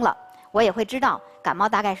发生了。我也会知道感冒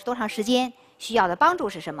大概是多长时间，需要的帮助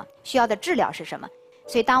是什么，需要的治疗是什么。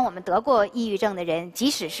所以，当我们得过抑郁症的人，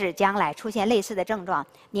即使是将来出现类似的症状，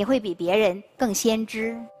你会比别人更先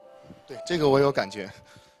知。对，这个我有感觉。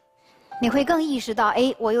你会更意识到，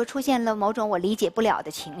哎，我又出现了某种我理解不了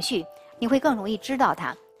的情绪，你会更容易知道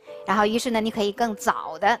它，然后于是呢，你可以更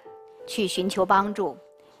早的去寻求帮助，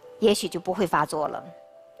也许就不会发作了。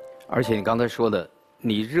而且你刚才说的，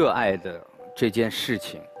你热爱的这件事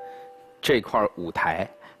情，这块舞台，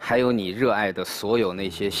还有你热爱的所有那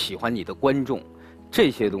些喜欢你的观众。这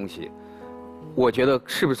些东西，我觉得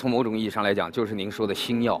是不是从某种意义上来讲，就是您说的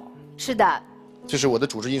星耀？是的。就是我的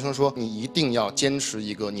主治医生说，你一定要坚持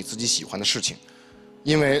一个你自己喜欢的事情，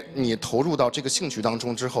因为你投入到这个兴趣当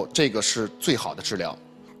中之后，这个是最好的治疗。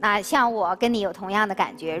那像我跟你有同样的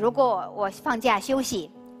感觉，如果我放假休息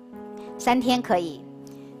3天可以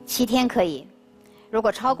，7天可以，如果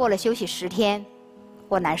超过了休息10天，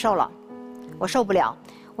我难受了，我受不了，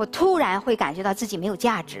我突然会感觉到自己没有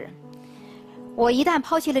价值。我一旦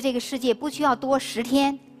抛弃了这个世界，不需要多10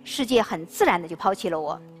天，世界很自然的就抛弃了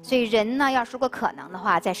我。所以人呢，要是如果可能的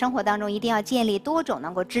话，在生活当中一定要建立多种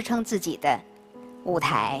能够支撑自己的舞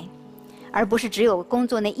台，而不是只有工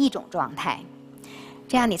作那一种状态，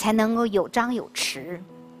这样你才能够有张有弛。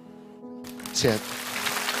谢谢，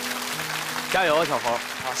加油，小侯！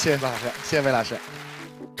好，谢谢魏老师，谢谢魏老师。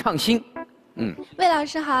唱心。魏老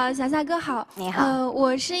师好，小夏哥好，你好。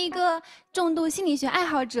我是一个重度心理学爱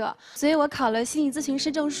好者，所以我考了心理咨询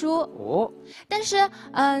师证书。哦。但是，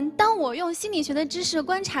当我用心理学的知识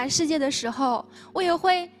观察世界的时候，我也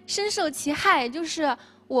会深受其害，就是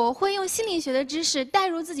我会用心理学的知识带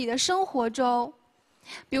入自己的生活中。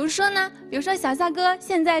比如说小夏哥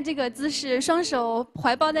现在这个姿势，双手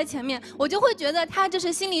怀抱在前面，我就会觉得他这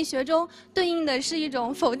是心理学中对应的是一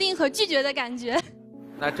种否定和拒绝的感觉。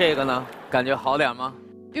那这个呢，感觉好点吗？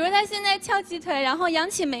比如他现在翘起腿，然后扬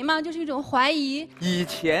起眉毛，就是一种怀疑。以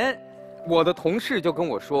前我的同事就跟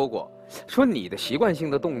我说过，说你的习惯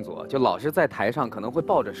性的动作，就老是在台上可能会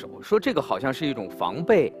抱着手，说这个好像是一种防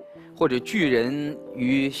备，或者拒人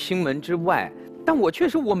于星门之外。但我确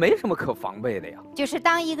实我没什么可防备的呀。就是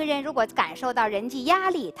当一个人如果感受到人际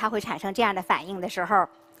压力，他会产生这样的反应的时候，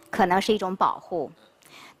可能是一种保护。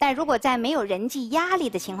但如果在没有人际压力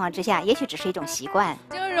的情况之下，也许只是一种习惯，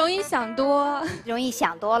就是容易想多，容易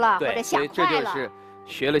想多了或者想坏了。这就是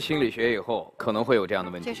学了心理学以后可能会有这样的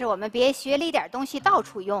问题。就是我们别学了一点东西到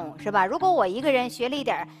处用，是吧？如果我一个人学了一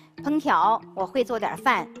点烹调，我会做点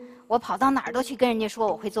饭，我跑到哪儿都去跟人家说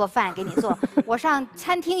我会做饭给你做，我上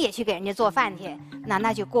餐厅也去给人家做饭去，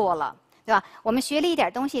那就过了，对吧？我们学了一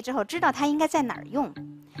点东西之后，知道它应该在哪儿用。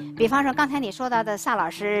比方说刚才你说到的萨老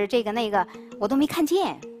师这个那个，我都没看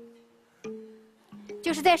见。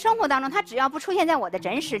就是在生活当中，他只要不出现在我的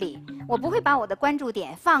诊室里，我不会把我的关注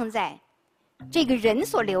点放在这个人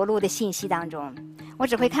所流露的信息当中，我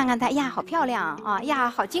只会看看他呀，好漂亮啊，呀，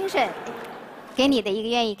好精神。给你的一个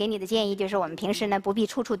愿意给你的建议就是，我们平时呢不必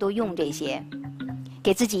处处都用这些，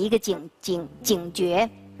给自己一个警觉。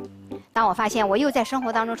当我发现我又在生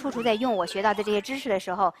活当中处处在用我学到的这些知识的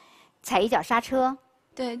时候，踩一脚刹车。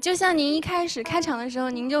对，就像您一开始开场的时候，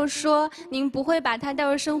您就说您不会把它带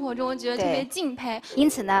入生活中，我觉得特别敬佩。因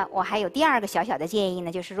此呢，我还有第二个小小的建议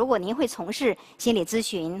呢，就是如果您会从事心理咨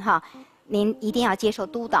询哈，您一定要接受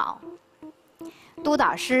督导。督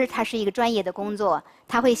导师他是一个专业的工作，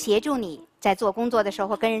他会协助你在做工作的时候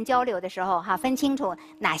或跟人交流的时候哈，分清楚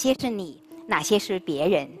哪些是你，哪些是别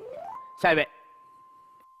人。下一位。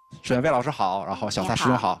首先，魏老师好，然后小撒师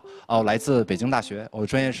兄好。我来自北京大学，我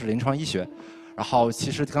专业是临床医学。然后，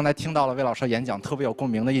其实刚才听到了魏老师演讲，特别有共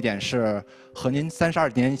鸣的一点是，和您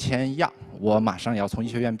32年前一样，我马上也要从医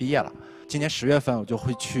学院毕业了。今年10月份我就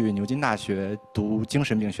会去牛津大学读精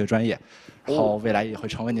神病学专业，然后未来也会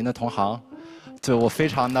成为您的同行。对我非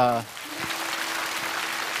常的，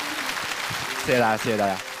谢谢大家，谢谢大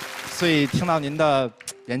家。所以听到您的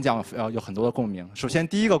演讲有很多的共鸣。首先，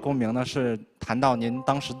第一个共鸣呢是谈到您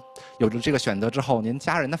当时有了这个选择之后，您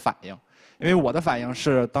家人的反应。因为我的反应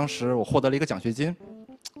是，当时我获得了一个奖学金，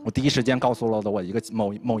我第一时间告诉了我一个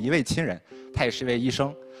某一位亲人，他也是一位医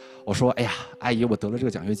生。我说：“哎呀，阿姨，我得了这个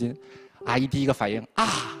奖学金。”阿姨第一个反应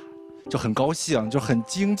啊，就很高兴，就很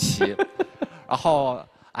惊奇。然后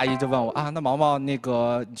阿姨就问我啊，那毛毛那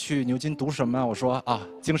个你去牛津读什么？我说啊，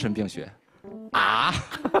精神病学。啊，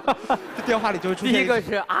这电话里就会出现第一个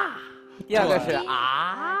是啊，第二个是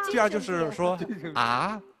啊，第二就是说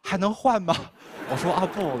啊，还能换吗？我说啊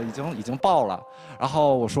不，已经报了。然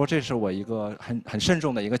后我说这是我一个很慎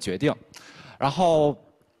重的一个决定。然后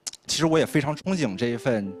其实我也非常憧憬这一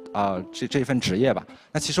份这一份职业吧。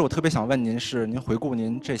那其实我特别想问您是，您回顾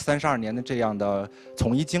您这32年的这样的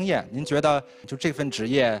从医经验，您觉得就这份职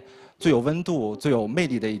业最有温度、最有魅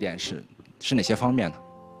力的一点是哪些方面呢？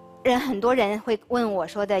很多人会问我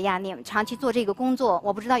说的呀，你长期做这个工作，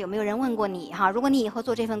我不知道有没有人问过你哈？如果你以后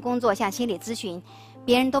做这份工作，像心理咨询，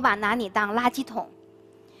别人都拿你当垃圾桶，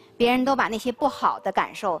别人都把那些不好的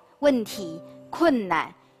感受、问题、困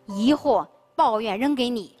难、疑惑、抱怨扔给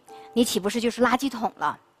你，你岂不是就是垃圾桶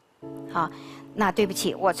了？好，那对不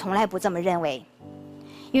起，我从来不这么认为，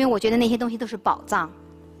因为我觉得那些东西都是宝藏。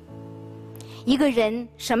一个人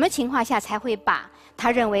什么情况下才会把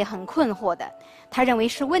他认为很困惑的，他认为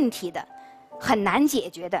是问题的，很难解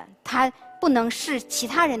决的，他不能是其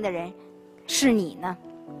他人的人，是你呢？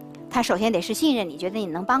他首先得是信任你，觉得你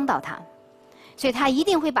能帮到他，所以他一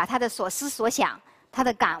定会把他的所思所想、他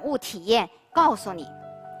的感悟体验告诉你。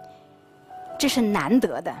这是难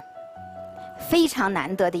得的，非常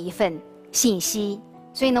难得的一份信息。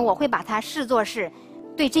所以呢，我会把它视作是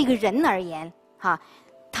对这个人而言，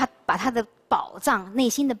他把他的宝藏、内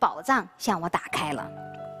心的宝藏向我打开了。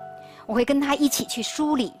我会跟他一起去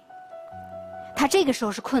梳理，他这个时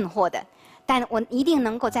候是困惑的，但我一定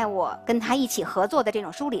能够在我跟他一起合作的这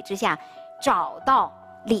种梳理之下，找到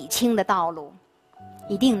理清的道路，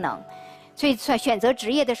一定能。所以在选择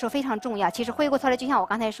职业的时候非常重要。其实回过头来，就像我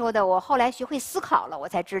刚才说的，我后来学会思考了，我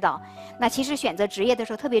才知道，那其实选择职业的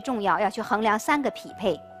时候特别重要，要去衡量3个匹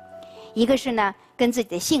配，一个是呢跟自己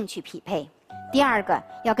的兴趣匹配，第二个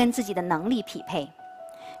要跟自己的能力匹配。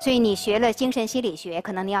所以你学了精神心理学，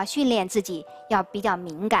可能你要训练自己要比较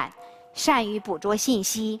敏感，善于捕捉信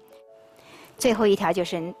息。最后一条就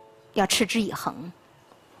是要持之以恒，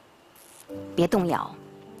别动摇，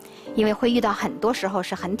因为会遇到很多时候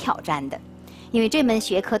是很挑战的，因为这门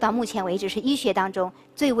学科到目前为止是医学当中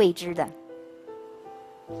最未知的，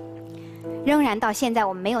仍然到现在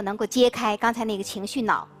我们没有能够揭开刚才那个情绪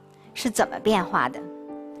脑是怎么变化的。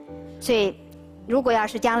所以如果要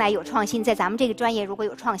是将来有创新，在咱们这个专业如果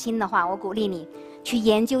有创新的话，我鼓励你去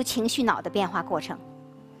研究情绪脑的变化过程，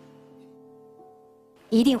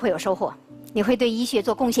一定会有收获，你会对医学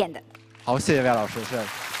做贡献的。好，谢谢魏老师，谢谢，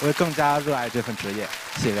我会更加热爱这份职业。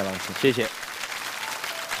谢谢魏老师，谢谢。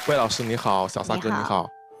魏老师你好，小撒哥你好。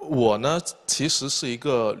我呢，其实是一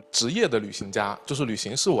个职业的旅行家，就是旅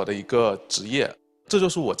行是我的一个职业，这就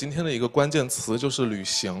是我今天的一个关键词，就是旅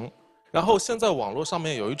行。然后现在网络上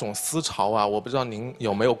面有一种思潮啊，我不知道您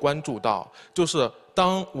有没有关注到，就是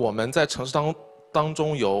当我们在城市当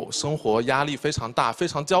中有生活压力非常大、非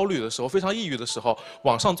常焦虑的时候、非常抑郁的时候，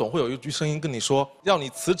网上总会有一句声音跟你说，要你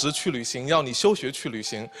辞职去旅行，要你休学去旅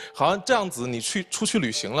行，好像这样子你出去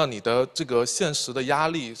旅行了，你的这个现实的压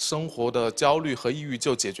力、生活的焦虑和抑郁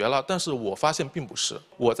就解决了。但是我发现并不是，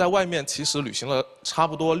我在外面其实旅行了差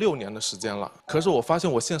不多6年的时间了，可是我发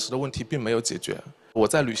现我现实的问题并没有解决。我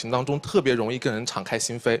在旅行当中特别容易跟人敞开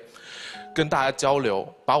心扉，跟大家交流，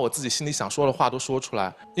把我自己心里想说的话都说出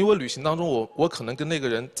来。因为旅行当中我可能跟那个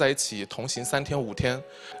人在一起同行3天5天，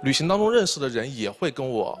旅行当中认识的人也会跟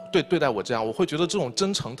我对待我这样，我会觉得这种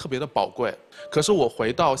真诚特别的宝贵。可是我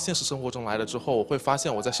回到现实生活中来了之后，我会发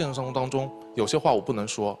现我在现实生活当中有些话我不能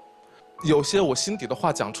说，有些我心底的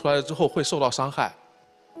话讲出来了之后会受到伤害。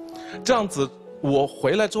这样子我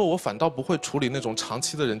回来之后，我反倒不会处理那种长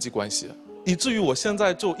期的人际关系。以至于我现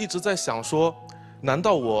在就一直在想说，难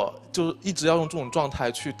道我就一直要用这种状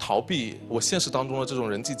态去逃避我现实当中的这种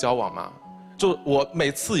人际交往吗？就我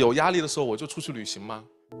每次有压力的时候，我就出去旅行吗？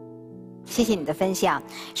谢谢你的分享。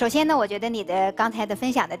首先呢，我觉得你的刚才的分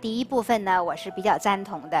享的第一部分呢，我是比较赞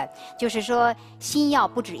同的，就是说心药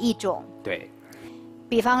不止一种。对。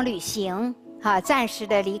比方旅行，暂时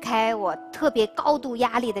的离开我特别高度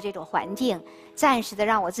压力的这种环境，暂时的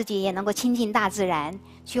让我自己也能够亲近大自然，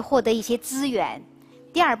去获得一些资源。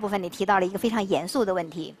第二部分你提到了一个非常严肃的问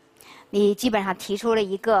题，你基本上提出了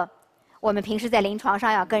一个我们平时在临床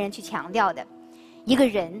上要跟人去强调的，一个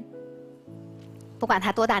人，不管他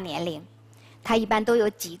多大年龄。他一般都有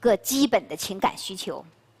几个基本的情感需求，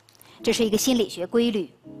这是一个心理学规律。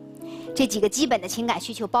这几个基本的情感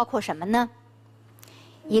需求包括什么呢？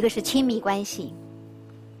一个是亲密关系，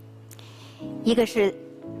一个是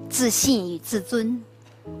自信与自尊，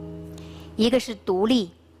一个是独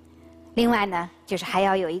立，另外呢，就是还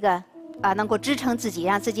要有一个能够支撑自己，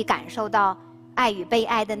让自己感受到爱与被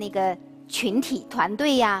爱的那个群体团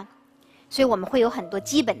队呀。所以我们会有很多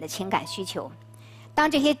基本的情感需求。当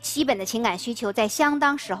这些基本的情感需求在相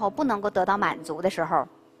当时候不能够得到满足的时候，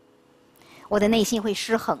我的内心会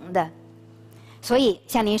失衡的。所以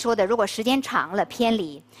像您说的，如果时间长了偏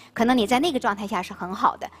离，可能你在那个状态下是很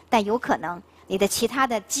好的，但有可能你的其他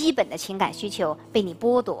的基本的情感需求被你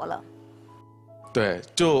剥夺了。对，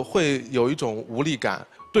就会有一种无力感。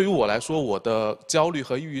对于我来说，我的焦虑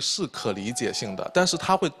和抑郁是可理解性的，但是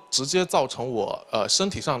它会直接造成我身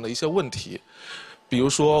体上的一些问题。比如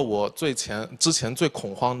说，我之前最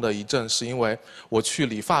恐慌的一阵，是因为我去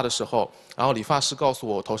理发的时候，然后理发师告诉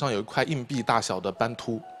我头上有一块硬币大小的斑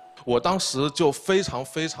秃，我当时就非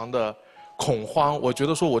常的恐慌，我觉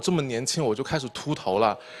得说我这么年轻我就开始秃头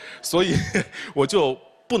了，所以我就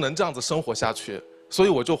不能这样子生活下去，所以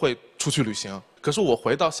我就会出去旅行。可是我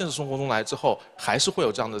回到现实生活中来之后，还是会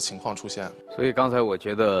有这样的情况出现。所以刚才我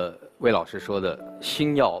觉得魏老师说的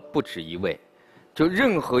心药不止一味。就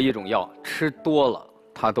任何一种药吃多了，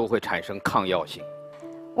它都会产生抗药性。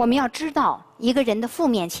我们要知道，一个人的负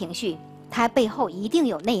面情绪，它背后一定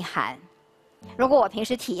有内涵。如果我平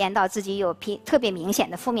时体验到自己有特别明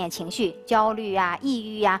显的负面情绪，焦虑啊、抑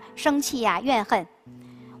郁啊、生气啊、怨恨，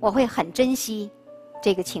我会很珍惜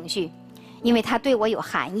这个情绪，因为它对我有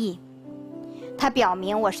含义。它表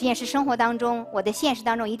明我现实生活当中，我的现实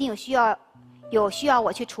当中一定有需要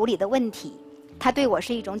我去处理的问题。它对我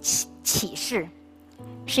是一种启示。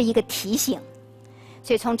是一个提醒，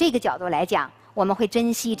所以从这个角度来讲，我们会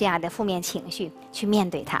珍惜这样的负面情绪，去面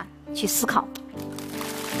对它，去思考。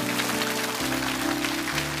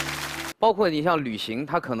包括你像旅行，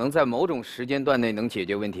它可能在某种时间段内能解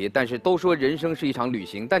决问题，但是都说人生是一场旅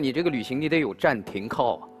行，但你这个旅行你得有站停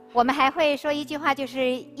靠啊。我们还会说一句话，就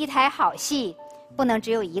是一台好戏不能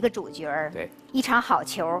只有一个主角儿，对，一场好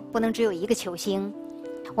球不能只有一个球星，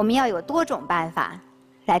我们要有多种办法。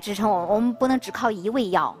来支撑我们不能只靠一味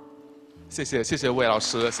药。谢谢魏老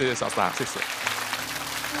师，谢谢小撒，谢谢。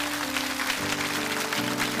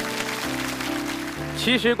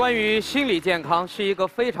其实关于心理健康是一个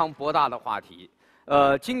非常博大的话题。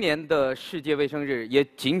今年的世界卫生日也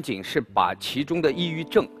仅仅是把其中的抑郁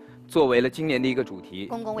症作为了今年的一个主题。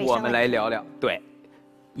公共卫生。我们来聊聊对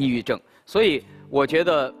抑郁症。所以我觉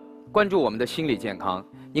得关注我们的心理健康，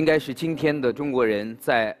应该是今天的中国人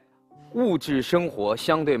在物质生活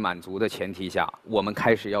相对满足的前提下，我们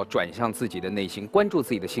开始要转向自己的内心，关注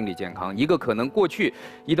自己的心理健康。一个可能过去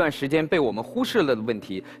一段时间被我们忽视了的问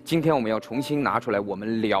题，今天我们要重新拿出来，我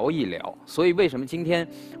们聊一聊。所以为什么今天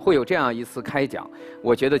会有这样一次开讲？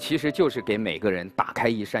我觉得其实就是给每个人打开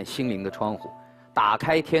一扇心灵的窗户，打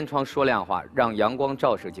开天窗说亮话，让阳光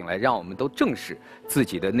照射进来，让我们都正视自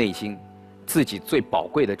己的内心，自己最宝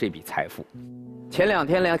贵的这笔财富。前2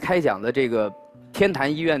天来开讲的这个天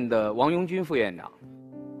坛医院的王庸军副院长，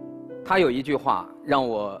他有一句话让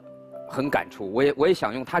我很感触，我也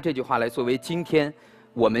想用他这句话来作为今天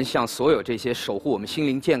我们向所有这些守护我们心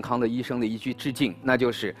灵健康的医生的一句致敬，那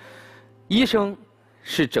就是医生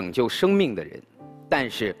是拯救生命的人，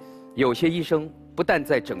但是有些医生不但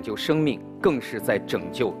在拯救生命，更是在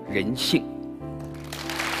拯救人性。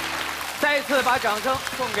再一次把掌声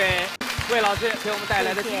送给魏老师给我们带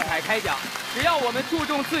来的精彩开讲。只要我们注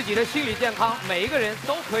重自己的心理健康，每一个人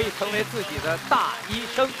都可以成为自己的大医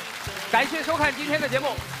生。感谢收看今天的节目，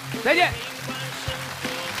再见。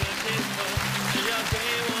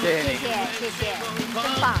谢谢你，谢谢，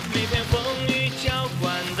真棒。